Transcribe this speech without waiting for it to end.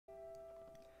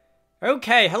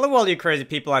Okay, hello all you crazy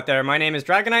people out there. My name is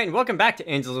Dragonite, and welcome back to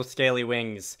Angels with Scaly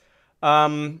Wings.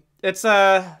 It's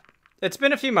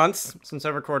been a few months since I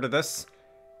recorded this,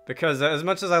 because as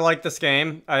much as I like this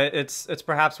game, it's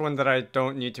perhaps one that I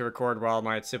don't need to record while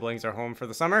my siblings are home for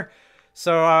the summer.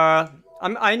 So,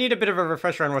 I need a bit of a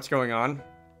refresher on what's going on.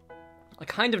 I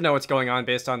kind of know what's going on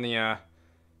based on the,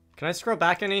 Can I scroll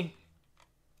back any?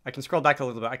 I can scroll back a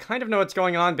little bit. I kind of know what's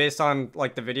going on based on,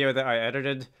 like, the video that I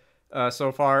edited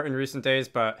so far in recent days,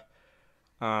 but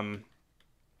I'm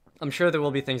sure there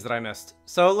will be things that I missed.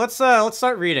 So let's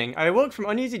start reading. I awoke from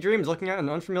uneasy dreams looking at an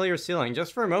unfamiliar ceiling.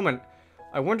 Just for a moment,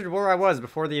 I wondered where I was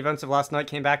before the events of last night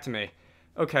came back to me.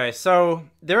 Okay, so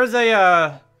there is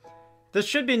a this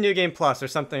should be New Game Plus or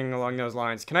something along those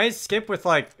lines. Can I skip with,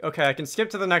 like, okay, I can skip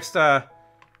to the next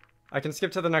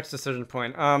decision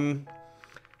point.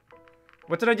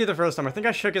 What did I do the first time? I think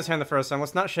I shook his hand the first time.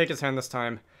 Let's not shake his hand this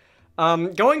time.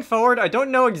 Going forward, I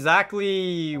don't know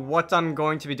exactly what I'm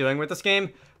going to be doing with this game,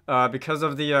 because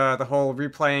of the whole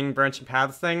replaying branching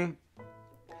paths thing.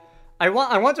 I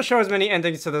want to show as many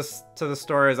endings to the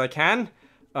story as I can,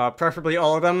 preferably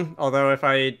all of them. Although if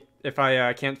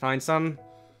I can't find some,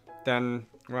 then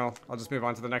well, I'll just move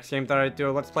on to the next game that I do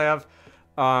a let's play of.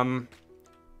 But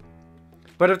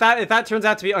if that turns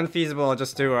out to be unfeasible, I'll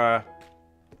just do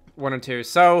 1 and 2.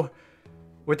 So.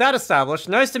 With that established,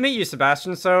 nice to meet you,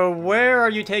 Sebastian. So, where are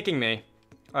you taking me?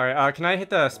 Alright, can I hit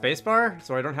the spacebar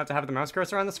so I don't have to have the mouse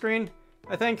cursor on the screen?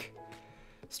 I think.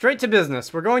 Straight to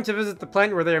business. We're going to visit the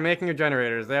plant where they are making your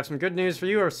generators. They have some good news for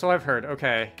you, or so I've heard.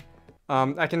 Okay.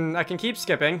 I can keep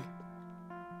skipping.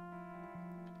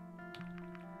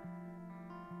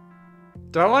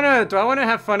 Do I wanna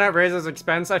have fun at Razor's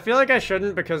expense? I feel like I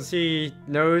shouldn't because he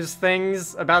knows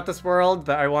things about this world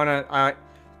that I want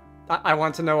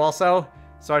to know also.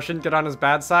 So I shouldn't get on his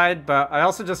bad side, but I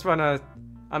also just want to...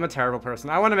 I'm a terrible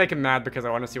person. I want to make him mad because I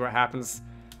want to see what happens.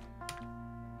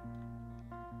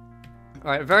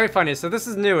 Alright, very funny. So this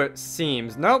is new, it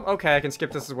seems. Nope, okay, I can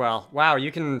skip this as well. Wow,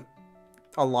 you can...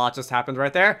 A lot just happened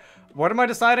right there. What am I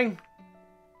deciding?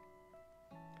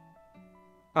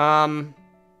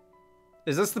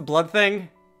 Is this the blood thing?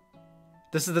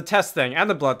 This is the test thing, and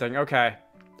the blood thing, okay.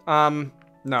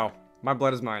 No. My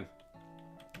blood is mine.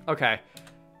 Okay.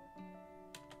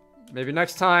 Maybe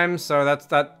next time, so that's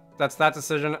that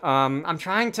decision. I'm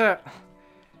trying to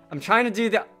do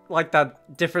the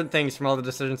different things from all the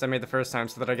decisions I made the first time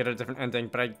so that I get a different ending,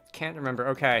 but I can't remember.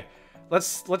 Okay.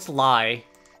 Let's lie.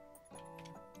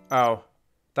 Oh.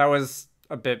 That was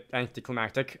a bit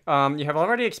anticlimactic. You have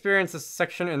already experienced this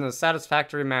section in a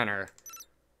satisfactory manner.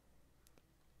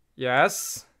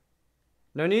 Yes.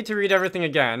 No need to read everything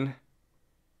again.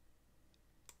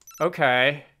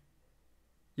 Okay.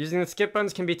 Using the skip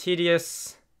buttons can be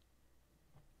tedious.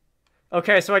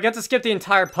 Okay, so I get to skip the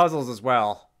entire puzzles as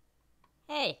well.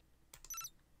 Hey.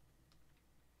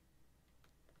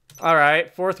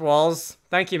 Alright, fourth walls.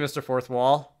 Thank you, Mr. Fourth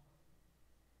Wall.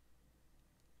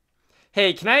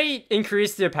 Hey, can I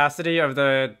increase the opacity of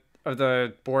the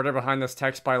border behind this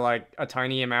text by, like, a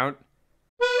tiny amount?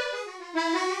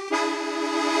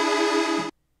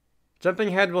 Jumping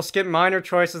ahead will skip minor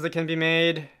choices that can be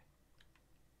made.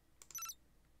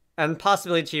 And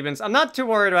possibly achievements. I'm not too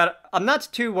worried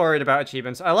about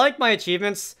achievements. I like my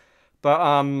achievements, but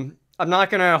I'm not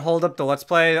gonna hold up the Let's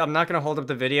Play. I'm not gonna hold up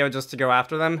the video just to go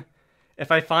after them.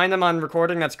 If I find them on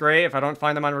recording, that's great. If I don't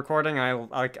find them on recording,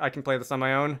 I can play this on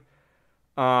my own.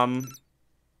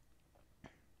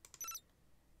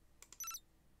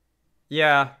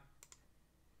 Yeah.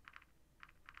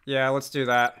 Yeah, let's do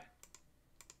that.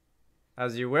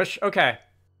 As you wish. Okay.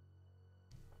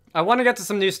 I want to get to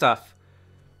some new stuff.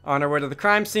 On our way to the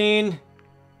crime scene.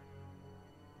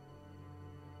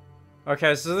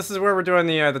 Okay, so this is where we're doing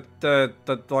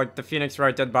the Phoenix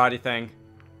Wright dead body thing.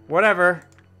 Whatever.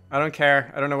 I don't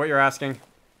care. I don't know what you're asking.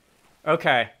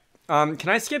 Okay. Can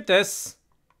I skip this?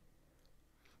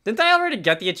 Didn't I already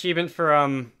get the achievement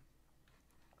for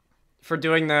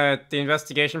doing the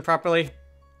investigation properly?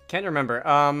 Can't remember.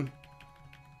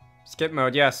 Skip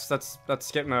mode. Yes, that's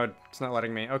skip mode. It's not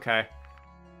letting me. Okay.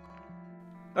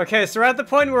 Okay, so we're at the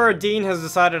point where Dean has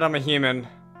decided I'm a human.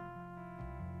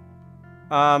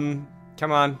 Come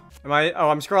on. Am I... Oh,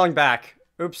 I'm scrolling back.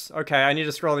 Oops. Okay, I need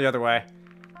to scroll the other way.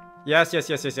 Yes. Can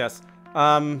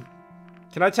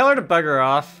I tell her to bugger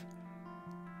off?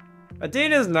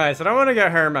 Adine is nice. I don't want to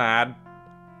get her mad.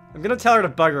 I'm gonna tell her to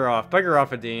bugger off. Bugger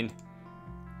off, Adine.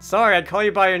 Sorry, I'd call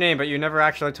you by your name, but you never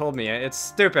actually told me it. It's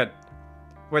stupid.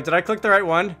 Wait, did I click the right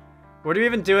one? What are you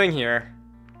even doing here?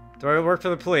 Do I work for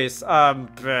the police? No.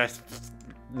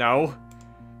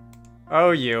 Oh,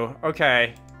 you.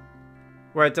 Okay.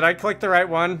 Wait, did I click the right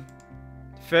one?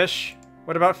 Fish?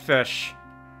 What about fish?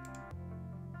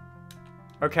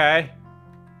 Okay.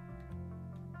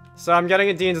 So I'm getting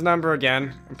a Dean's number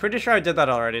again. I'm pretty sure I did that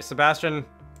already. Sebastian,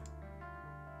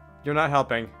 you're not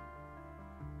helping.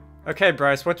 Okay,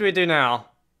 Bryce, what do we do now?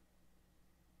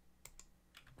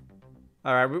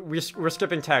 Alright, we're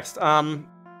skipping text. Alright,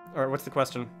 what's the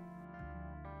question?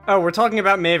 Oh, we're talking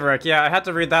about Maverick. Yeah, I had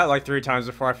to read that like 3 times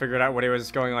before I figured out what he was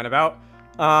going on about.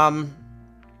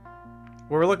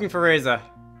 We're looking for Reza.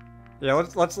 Yeah,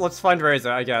 let's find Reza,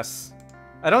 I guess.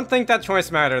 I don't think that choice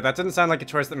mattered. That didn't sound like a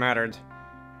choice that mattered.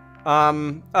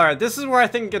 Alright, this is where I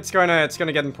think it's gonna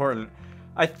get important.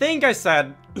 I think I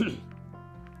said in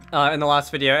the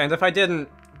last video, and if I didn't,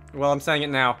 well, I'm saying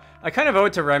it now. I kind of owe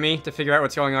it to Remy to figure out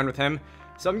what's going on with him.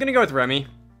 So I'm gonna go with Remy.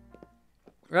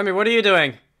 Remy, what are you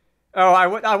doing? Oh,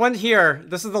 I went here.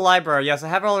 This is the library. Yes, I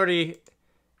have already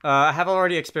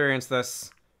experienced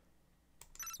this.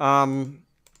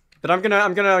 But I'm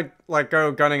gonna like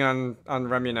go gunning on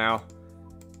Remy now.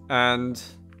 And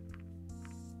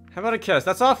how about a kiss?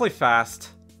 That's awfully fast.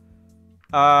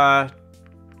 I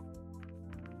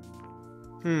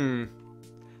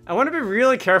want to be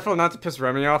really careful not to piss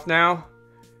Remy off now.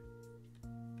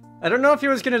 I don't know if he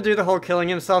was gonna do the whole killing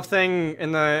himself thing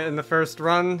in the first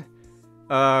run,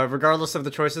 regardless of the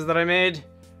choices that I made.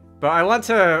 But I want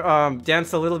to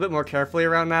dance a little bit more carefully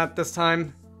around that this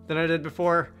time than I did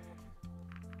before.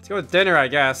 Let's go with dinner, I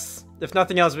guess. If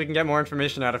nothing else, we can get more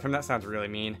information out of him. That sounds really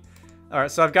mean.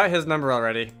 Alright, so I've got his number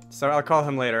already. So I'll call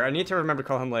him later. I need to remember to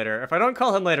call him later. If I don't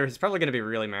call him later, he's probably going to be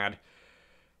really mad.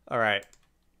 Alright.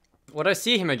 Would I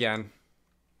see him again?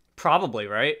 Probably,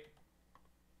 right?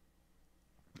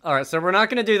 Alright, so we're not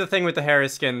going to do the thing with the hairy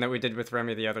skin that we did with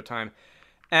Remy the other time.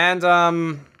 And,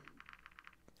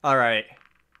 alright.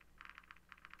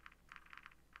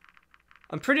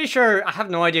 I'm pretty sure, I have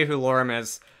no idea who Lorem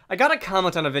is. I got a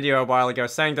comment on a video a while ago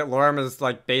saying that Lorem is,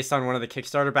 like, based on one of the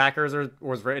Kickstarter backers, or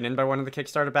was written in by one of the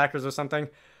Kickstarter backers or something.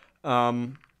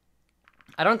 I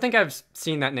don't think I've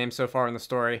seen that name so far in the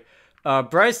story.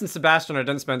 Bryce and Sebastian I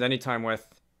didn't spend any time with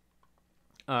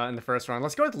in the first round.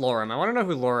 Let's go with Lorem. I want to know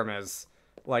who Lorem is,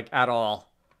 like, at all.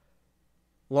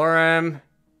 Lorem.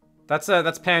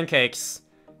 That's pancakes.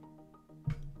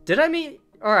 Did I meet...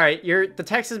 Alright, the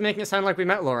text is making it sound like we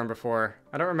met Lorem before.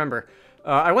 I don't remember.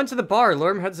 I went to the bar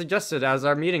Lorem had suggested as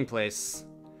our meeting place.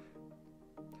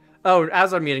 Oh,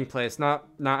 as our meeting place, not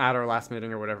at our last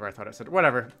meeting or whatever I thought it said.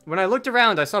 Whatever. When I looked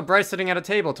around, I saw Bryce sitting at a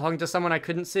table talking to someone I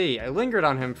couldn't see. I lingered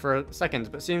on him for a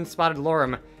second, but soon spotted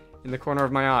Lorem in the corner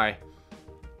of my eye.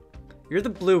 You're the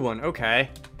blue one, okay.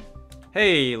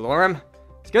 Hey, Lorem.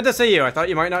 It's good to see you. I thought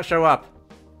you might not show up.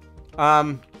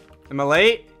 Am I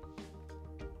late?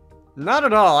 Not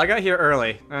at all. I got here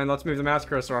early. And let's move the mouse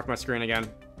cursor off my screen again.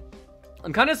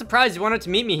 I'm kind of surprised you wanted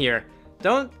to meet me here.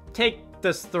 Don't take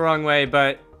this the wrong way,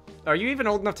 but are you even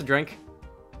old enough to drink?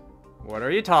 What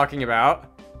are you talking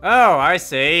about? Oh, I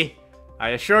see. I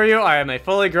assure you, I am a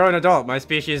fully grown adult. My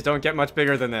species don't get much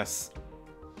bigger than this.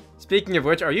 Speaking of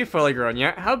which, are you fully grown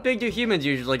yet? How big do humans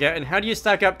usually get, and how do you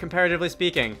stack up comparatively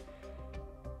speaking?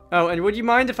 Oh, and would you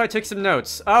mind if I took some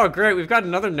notes? Oh, great, we've got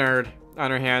another nerd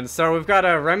on our hands. So we've got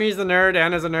Remy's a nerd,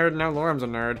 Anna's a nerd, and now Lorem's a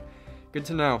nerd. Good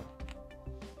to know.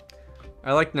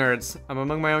 I like nerds. I'm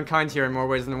among my own kind here in more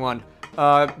ways than one.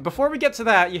 Before we get to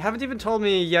that, you haven't even told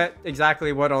me yet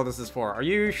exactly what all this is for. Are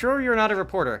you sure you're not a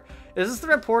reporter? Is this the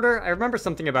reporter? I remember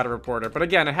something about a reporter, but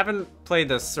again, I haven't played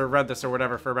this or read this or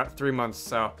whatever for about 3 months,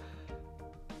 so...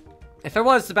 If I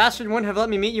was, Sebastian wouldn't have let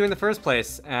me meet you in the first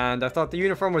place, and I thought the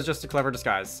uniform was just a clever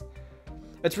disguise.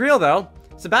 It's real, though.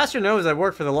 Sebastian knows I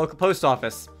work for the local post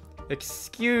office.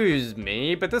 Excuse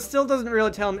me, but this still doesn't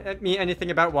really tell me anything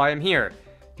about why I'm here.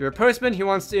 You're a postman who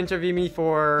wants to interview me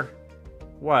for...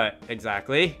 what,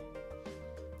 exactly?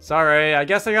 Sorry, I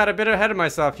guess I got a bit ahead of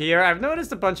myself here. I've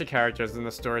noticed a bunch of characters in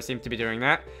the story seem to be doing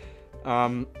that.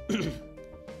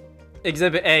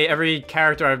 Exhibit A, every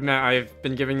character I've met, I've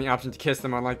been giving the option to kiss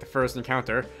them on, like, the first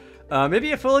encounter.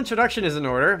 Maybe a full introduction is in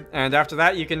order, and after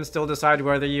that you can still decide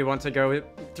whether you want to go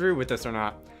through with this or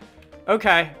not.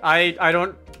 Okay, I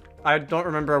don't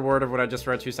remember a word of what I just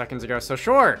read 2 seconds ago, so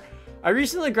sure! I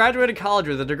recently graduated college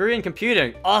with a degree in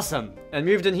computing, awesome, and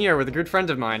moved in here with a good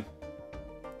friend of mine.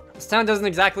 This town doesn't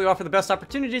exactly offer the best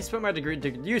opportunities to put my degree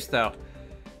to good use, though.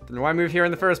 Then why move here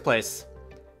in the first place?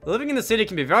 Living in the city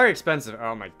can be very expensive.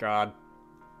 Oh my god.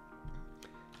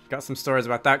 Got some stories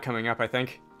about that coming up, I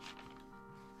think.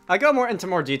 I'll go into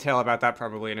more detail about that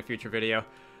probably in a future video.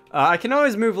 I can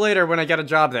always move later when I get a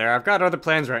job there. I've got other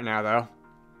plans right now, though.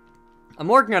 I'm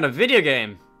working on a video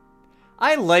game.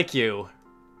 I like you.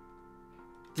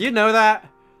 Do you know that?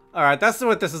 Alright, that's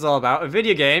what this is all about. A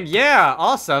video game. Yeah,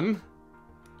 awesome.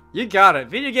 You got it.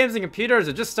 Video games and computers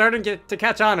are just starting to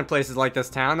catch on in places like this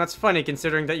town. That's funny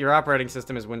considering that your operating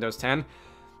system is Windows 10.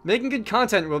 Making good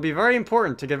content will be very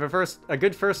important to give a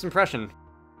good first impression.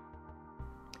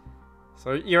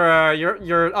 So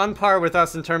you're on par with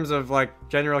us in terms of like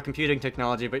general computing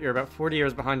technology, but you're about 40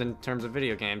 years behind in terms of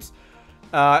video games.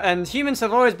 And humans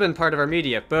have always been part of our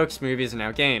media, books, movies, and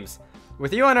now games.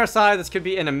 With you on our side, this could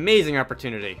be an amazing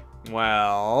opportunity.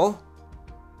 Well...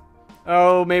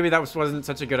 Oh, maybe that wasn't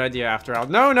such a good idea after all.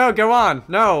 No, no, go on.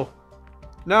 No.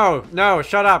 No, no,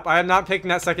 shut up. I am not picking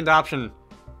that second option.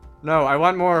 No, I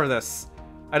want more of this.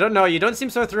 I don't know, you don't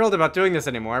seem so thrilled about doing this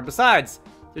anymore. Besides,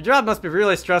 your job must be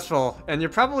really stressful, and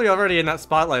you're probably already in that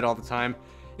spotlight all the time.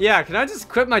 Yeah, can I just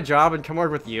quit my job and come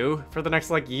work with you for the next,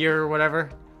 like, year or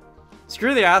whatever?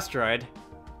 Screw the asteroid.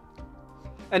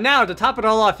 And now, to top it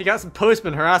all off, you got some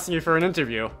postmen harassing you for an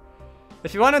interview.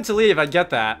 If you wanted to leave, I'd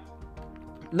get that.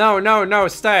 No, no, no,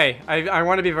 stay. I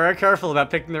want to be very careful about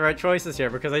picking the right choices here,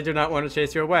 because I do not want to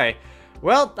chase you away.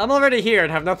 Well, I'm already here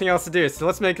and have nothing else to do, so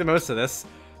let's make the most of this.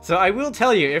 So I will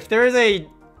tell you, if there is a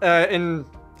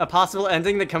possible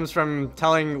ending that comes from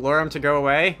telling Lorem to go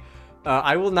away,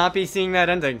 I will not be seeing that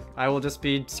ending. I will just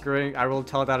be I will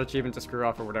tell that achievement to screw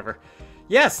off or whatever.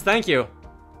 Yes, thank you.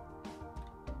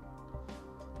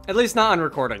 At least not on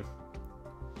recording.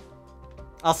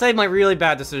 I'll save my really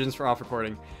bad decisions for off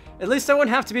recording. At least I wouldn't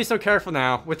have to be so careful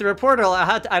now. With the reporter,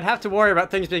 I'd have to worry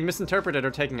about things being misinterpreted or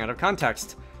taken out of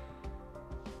context.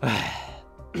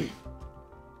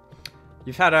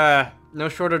 You've had no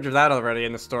shortage of that already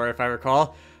in the story, if I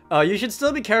recall. You should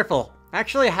still be careful.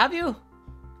 Actually, have you?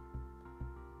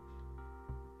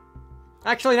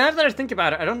 Actually, now that I think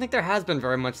about it, I don't think there has been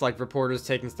very much, like, reporters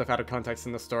taking stuff out of context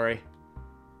in the story.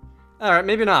 Alright,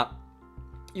 maybe not.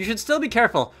 You should still be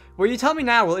careful. What you tell me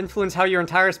now will influence how your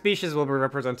entire species will be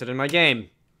represented in my game.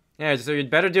 Yeah, so you'd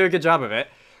better do a good job of it.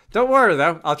 Don't worry,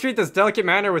 though. I'll treat this delicate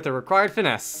matter with the required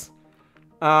finesse.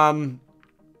 Don't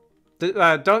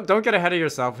get ahead of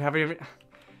yourself.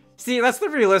 See, that's the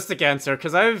realistic answer,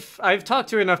 because I've talked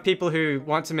to enough people who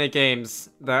want to make games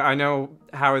that I know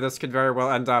how this could very well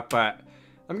end up, but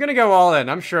I'm gonna go all in,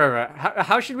 I'm sure of it.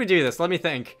 How should we do this? Let me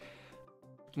think.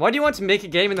 Why do you want to make a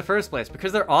game in the first place?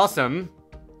 Because they're awesome.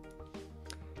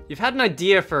 You've had an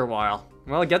idea for a while.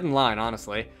 Well, get in line,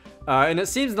 honestly. And it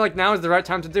seems like now is the right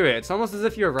time to do it. It's almost as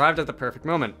if you arrived at the perfect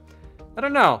moment. I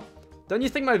don't know. Don't you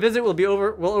think my visit will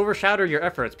overshadow your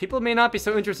efforts? People may not be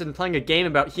so interested in playing a game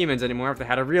about humans anymore if they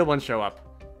had a real one show up.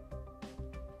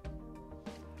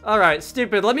 Alright,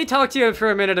 stupid. Let me talk to you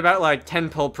for a minute about, like,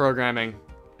 tentpole programming.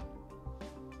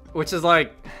 Which is,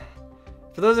 like...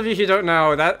 For those of you who don't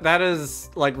know, that is,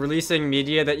 like, releasing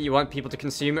media that you want people to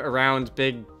consume around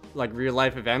big, like,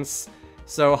 real-life events.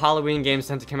 So Halloween games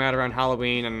tend to come out around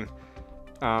Halloween,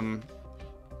 and,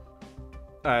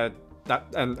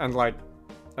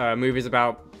 movies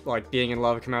about, like, being in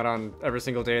love come out on every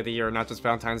single day of the year, not just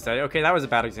Valentine's Day. Okay, that was a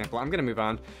bad example. I'm gonna move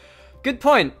on. Good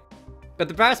point! But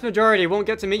the vast majority won't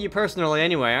get to meet you personally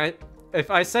anyway. If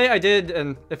I say I did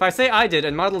and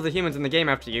modeled the humans in the game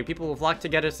after you, people will flock to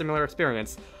get a similar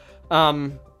experience.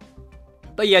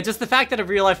 But yeah, just the fact that a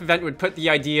real-life event would put the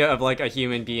idea of, like, a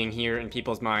human being here in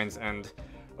people's minds, and...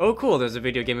 Oh, cool, there's a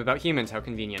video game about humans, how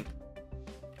convenient.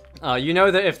 You know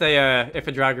that if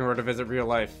a dragon were to visit real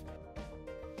life...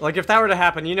 Like, if that were to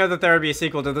happen, you know that there would be a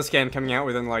sequel to this game coming out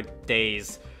within, like,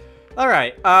 days.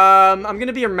 Alright, I'm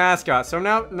gonna be your mascot, so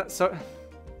now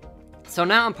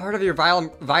I'm part of your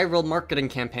viral marketing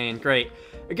campaign. Great.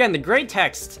 Again, the gray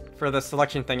text for the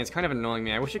selection thing is kind of annoying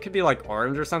me. I wish it could be, like,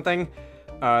 orange or something.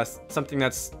 Something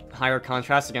that's higher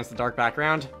contrast against the dark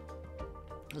background.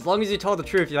 As long as you told the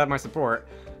truth, you have my support.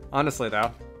 Honestly,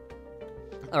 though.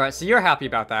 Alright, so you're happy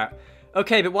about that.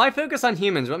 Okay, but why focus on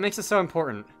humans? What makes it so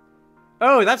important?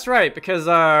 Oh, that's right, because,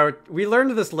 we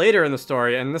learned this later in the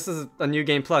story, and this is a New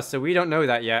Game Plus, so we don't know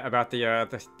that yet about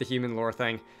the human lore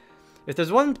thing. If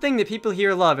there's one thing that people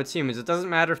here love, it's humans. It doesn't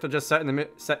matter if they're just set in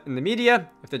the media,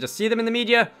 if they just see them in the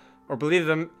media, or believe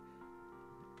them...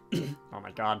 Oh my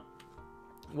god.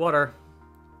 Water.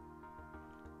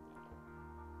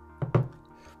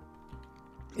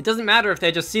 It doesn't matter if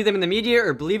they just see them in the media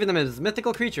or believe in them as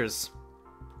mythical creatures.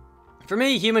 For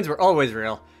me, humans were always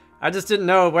real. I just didn't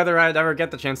know whether I'd ever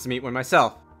get the chance to meet one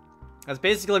myself. That's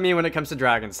basically me when it comes to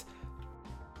dragons.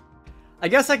 I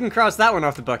guess I can cross that one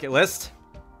off the bucket list.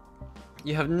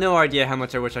 You have no idea how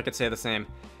much I wish I could say the same.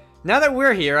 Now that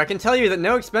we're here, I can tell you that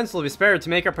no expense will be spared to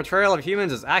make our portrayal of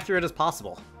humans as accurate as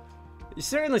possible. You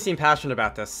certainly seem passionate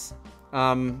about this.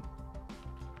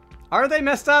 Are they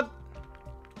messed up?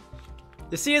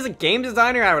 You see, as a game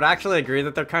designer, I would actually agree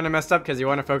that they're kind of messed up because you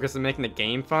want to focus on making the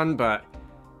game fun, but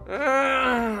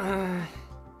I'm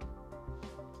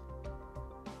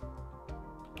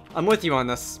with you on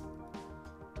this.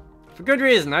 For good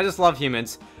reason, I just love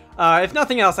humans. If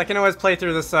nothing else, I can always play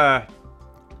through this,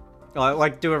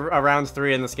 like do a round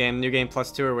 3 in this game, new game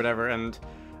plus 2 or whatever, and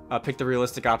pick the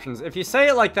realistic options. If you say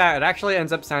it like that, it actually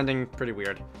ends up sounding pretty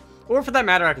weird. Or for that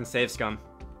matter, I can save scum.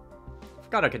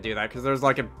 Forgot I could do that, because there's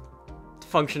like a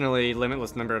functionally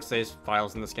limitless number of save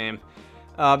files in this game.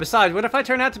 Besides, what if I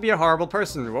turn out to be a horrible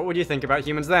person? What would you think about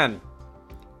humans then?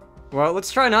 Well,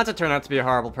 let's try not to turn out to be a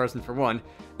horrible person for one.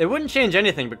 It wouldn't change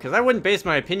anything, because I wouldn't base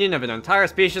my opinion of an entire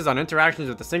species on interactions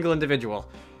with a single individual.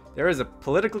 There is a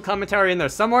political commentary in there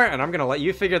somewhere, and I'm gonna let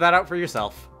you figure that out for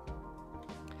yourself.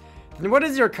 Then what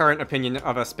is your current opinion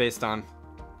of us based on?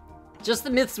 Just the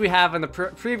myths we have in the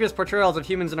previous portrayals of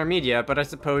humans in our media, but I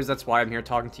suppose that's why I'm here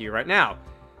talking to you right now.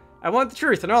 I want the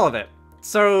truth in all of it.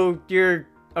 So, you're...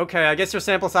 okay, I guess your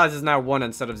sample size is now 1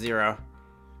 instead of 0.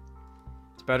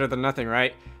 It's better than nothing,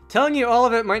 right? Telling you all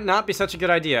of it might not be such a good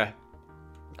idea.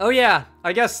 Oh yeah,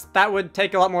 I guess that would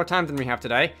take a lot more time than we have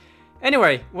today.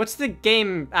 Anyway, what's the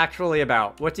game actually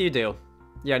about? What do you do?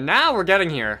 Yeah, now we're getting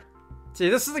here. See,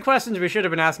 this is the questions we should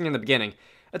have been asking in the beginning.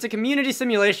 It's a community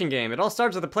simulation game. It all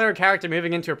starts with a player character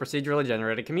moving into a procedurally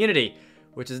generated community,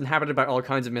 which is inhabited by all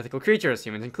kinds of mythical creatures,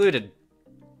 humans included.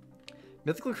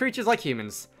 Mythical creatures like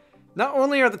humans. Not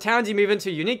only are the towns you move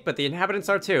into unique, but the inhabitants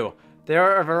are too. There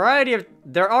are a variety of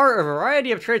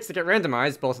traits that get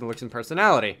randomized, both in looks and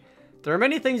personality. There are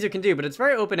many things you can do, but it's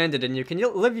very open-ended, and you can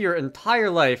live your entire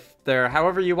life there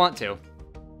however you want to.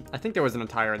 I think there was an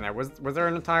entire in there. Was there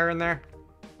an entire in there?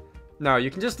 No, you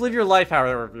can just live your life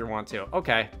however you want to.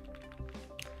 Okay.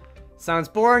 Sounds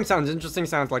boring, sounds interesting,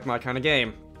 sounds like my kind of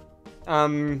game. I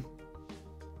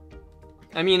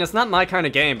mean, it's not my kind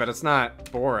of game, but it's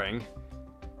not boring.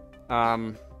 I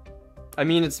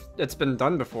mean, it's been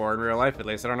done before in real life, at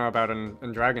least. I don't know about in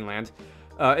Dragonland.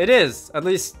 It is. At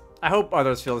least, I hope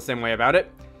others feel the same way about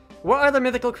it. What other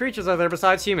mythical creatures are there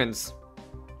besides humans?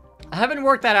 I haven't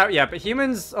worked that out yet, but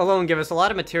humans alone give us a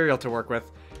lot of material to work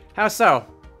with. How so?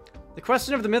 The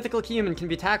question of the mythical human can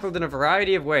be tackled in a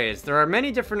variety of ways. There are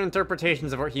many different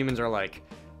interpretations of what humans are like.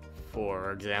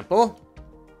 For example...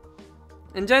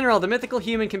 in general, the mythical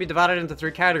human can be divided into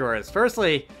 3 categories.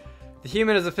 Firstly, the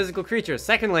human is a physical creature.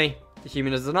 Secondly, the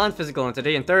human is a non-physical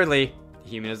entity. And thirdly, the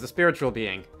human is a spiritual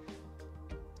being.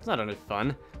 It's not any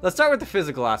fun. Let's start with the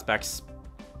physical aspects.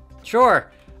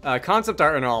 Sure, concept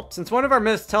art and all. Since one of our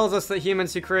myths tells us that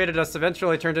humans who created us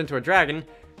eventually turned into a dragon,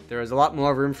 there is a lot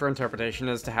more room for interpretation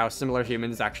as to how similar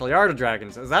humans actually are to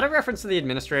dragons. Is that a reference to the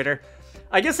administrator?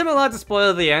 I guess I'm allowed to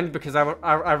spoil the end because I've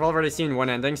already seen one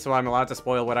ending, so I'm allowed to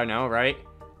spoil what I know, right?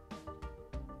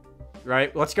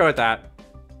 Right, let's go with that.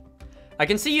 I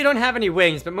can see you don't have any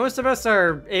wings, but most of us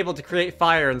are able to create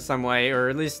fire in some way, or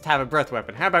at least have a breath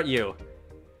weapon. How about you?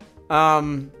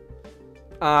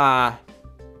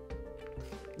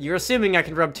 You're assuming I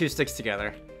can rub 2 sticks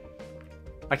together.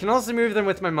 I can also move them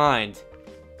with my mind.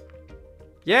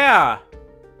 Yeah!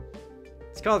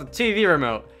 It's called a TV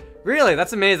remote. Really?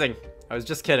 That's amazing. I was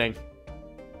just kidding.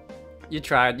 You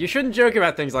tried. You shouldn't joke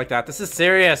about things like that. This is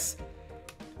serious.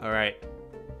 Alright.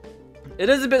 It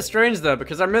is a bit strange, though,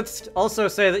 because our myths also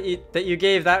say that you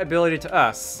gave that ability to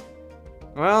us.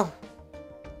 Well,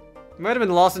 it might have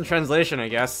been lost in translation, I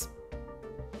guess.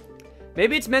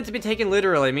 Maybe it's meant to be taken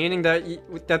literally, meaning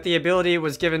that the ability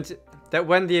was given to... that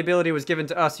when the ability was given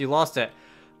to us, you lost it.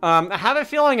 I have a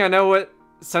feeling I know what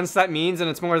sense that means, and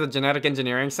it's more the genetic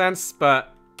engineering sense,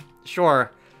 but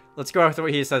sure. Let's go with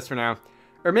what he says for now.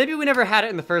 Or maybe we never had it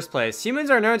in the first place. Humans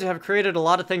are known to have created a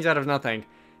lot of things out of nothing.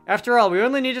 After all, we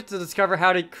only needed to discover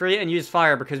how to create and use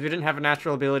fire because we didn't have a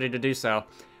natural ability to do so.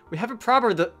 We have a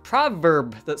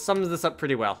proverb that sums this up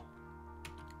pretty well.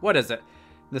 What is it?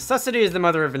 Necessity is the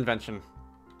mother of invention.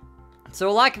 So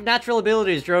a lack of natural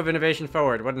abilities drove innovation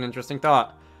forward. What an interesting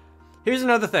thought. Here's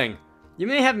another thing. You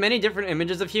may have many different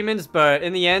images of humans, but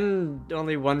in the end,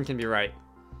 only one can be right.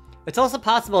 It's also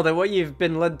possible that what you've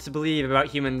been led to believe about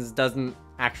humans doesn't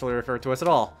actually refer to us at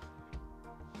all.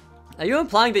 Are you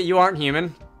implying that you aren't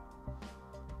human?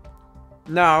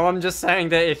 No, I'm just saying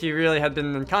that if you really had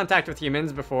been in contact with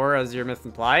humans before, as your myths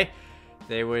imply,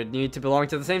 they would need to belong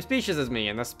to the same species as me,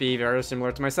 and thus be very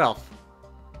similar to myself.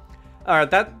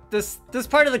 Alright, this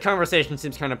part of the conversation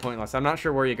seems kind of pointless. I'm not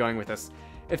sure where you're going with this.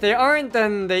 If they aren't,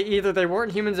 then either they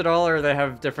weren't humans at all, or they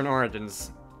have different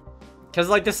origins. Because,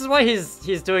 like, this is why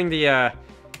he's doing the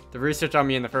research on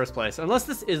me in the first place. Unless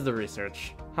this is the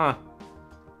research. Huh.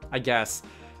 I guess.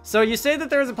 So, you say that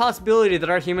there is a possibility that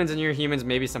our humans and your humans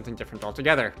may be something different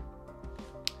altogether.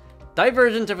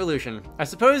 Divergent evolution. I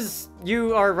suppose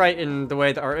you are right in the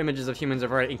way that our images of humans are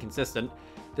very inconsistent.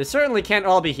 They certainly can't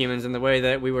all be humans in the way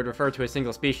that we would refer to a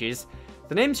single species.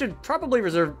 The name should probably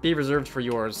be reserved for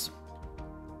yours.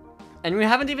 And we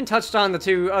haven't even touched on the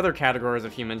two other categories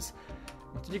of humans.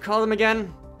 What did you call them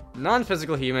again?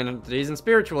 Non-physical human entities and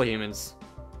spiritual humans.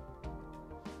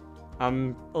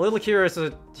 I'm a little curious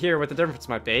to hear what the difference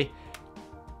might be.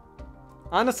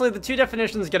 Honestly, the two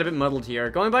definitions get a bit muddled here.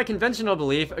 Going by conventional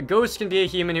belief, a ghost can be a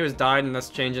human who has died and thus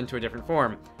changed into a different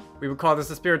form. We would call this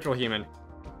a spiritual human.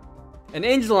 An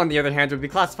angel, on the other hand, would be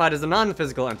classified as a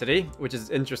non-physical entity, which is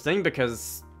interesting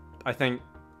because I think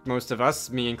most of us,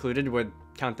 me included, would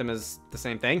count them as the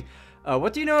same thing.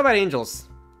 What do you know about angels?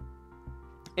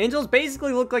 Angels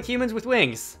basically look like humans with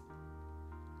wings.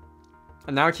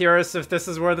 I'm now curious if this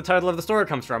is where the title of the story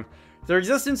comes from. Their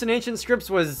existence in ancient scripts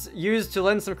was used to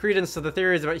lend some credence to the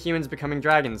theories about humans becoming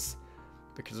dragons.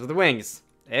 Because of the wings.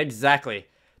 Exactly.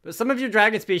 But some of your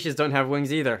dragon species don't have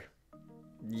wings either.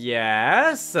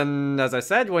 Yes, and as I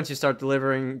said, once you start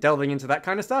delving into that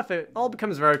kind of stuff, it all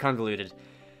becomes very convoluted.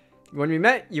 When we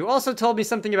met, you also told me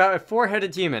something about a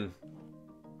four-headed human.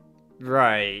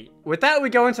 Right. With that,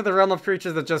 we go into the realm of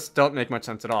creatures that just don't make much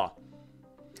sense at all.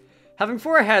 Having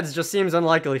four heads just seems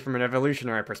unlikely from an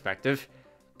evolutionary perspective.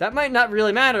 That might not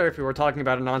really matter if we were talking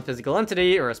about a non-physical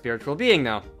entity or a spiritual being,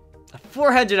 though. A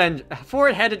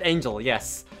four-headed angel,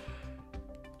 yes.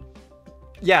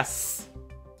 Yes,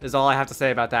 is all I have to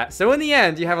say about that. So in the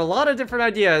end, you have a lot of different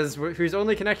ideas whose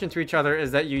only connection to each other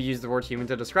is that you use the word human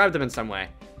to describe them in some way.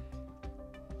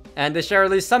 And they share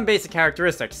at least some basic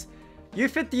characteristics. You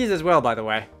fit these as well, by the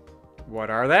way.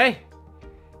 What are they?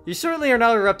 You certainly are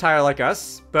not a reptile like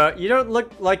us, but you don't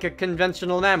look like a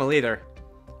conventional mammal either.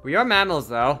 We are mammals,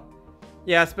 though.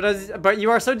 Yes, but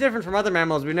you are so different from other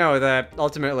mammals we know that,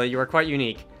 ultimately, you are quite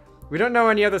unique. We don't know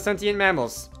any other sentient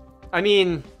mammals. I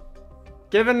mean,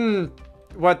 given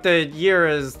what the year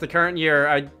is, the current year,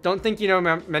 I don't think you know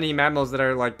many mammals that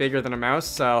are, like, bigger than a mouse,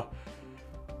 so...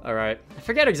 Alright. I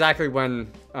forget exactly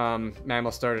when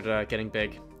mammals started getting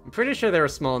big. I'm pretty sure they were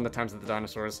small in the times of the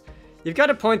dinosaurs. You've got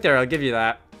a point there, I'll give you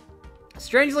that.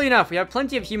 Strangely enough, we have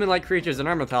plenty of human-like creatures in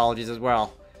our mythologies as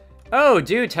well. Oh,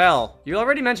 do tell. You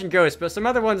already mentioned ghosts, but some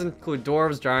other ones include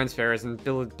dwarves, giants, fairies, and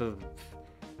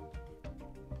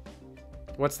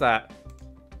What's that?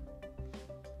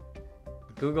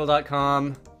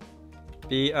 Google.com.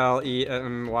 B-L-E-M-Y-E-S.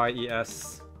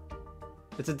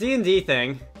 It's a D&D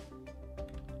thing.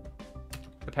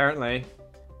 Apparently.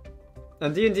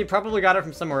 And D&D probably got it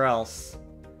from somewhere else.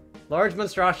 Large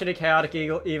monstrosity, chaotic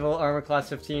evil, armor class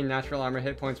 15, natural armor,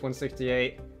 hit points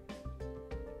 168.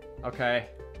 Okay.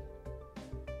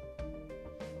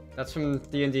 That's from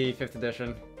D&D 5th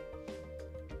edition.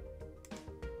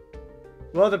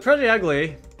 Well, they're pretty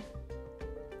ugly.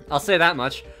 I'll say that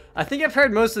much. I think I've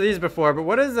heard most of these before, but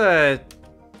what is a...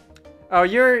 Oh,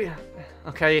 you're...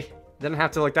 Okay, didn't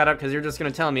have to look that up because you're just going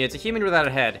to tell me. It's a human without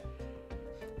a head.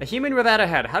 A human without a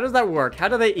head. How does that work? How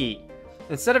do they eat?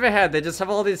 Instead of a head, they just have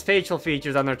all these facial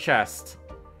features on their chest.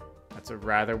 That's a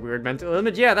rather weird mental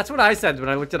image. Yeah, that's what I said when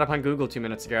I looked it up on Google 2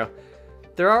 minutes ago.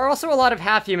 There are also a lot of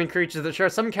half-human creatures that share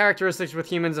some characteristics with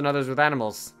humans and others with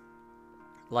animals.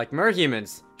 Like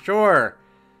merhumans. Sure.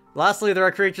 Lastly, there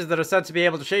are creatures that are said to be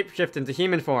able to shapeshift into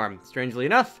human form. Strangely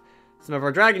enough, some of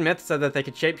our dragon myths said that they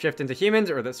could shapeshift into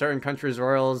humans or that certain countries'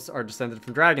 royals are descended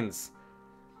from dragons.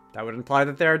 That would imply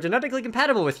that they are genetically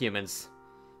compatible with humans.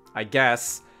 I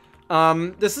guess.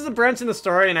 This is a branch in the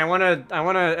story, and I wanna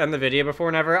end the video before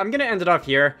never. I'm gonna end it off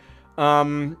here.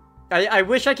 I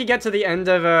wish I could get to the end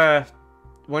of,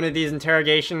 one of these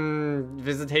interrogation,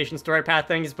 visitation story path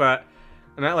things, but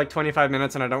I'm at like 25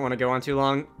 minutes and I don't want to go on too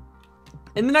long.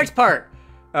 In the next part,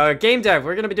 game dev.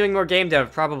 We're gonna be doing more game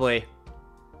dev, probably.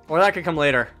 Or that could come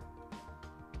later.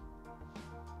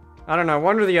 I don't know,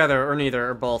 one or the other, or neither,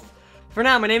 or both. For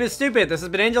now, my name is Stupid. This has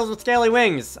been Angels with Scaly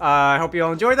Wings. I hope you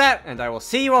all enjoyed that, and I will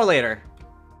see you all later.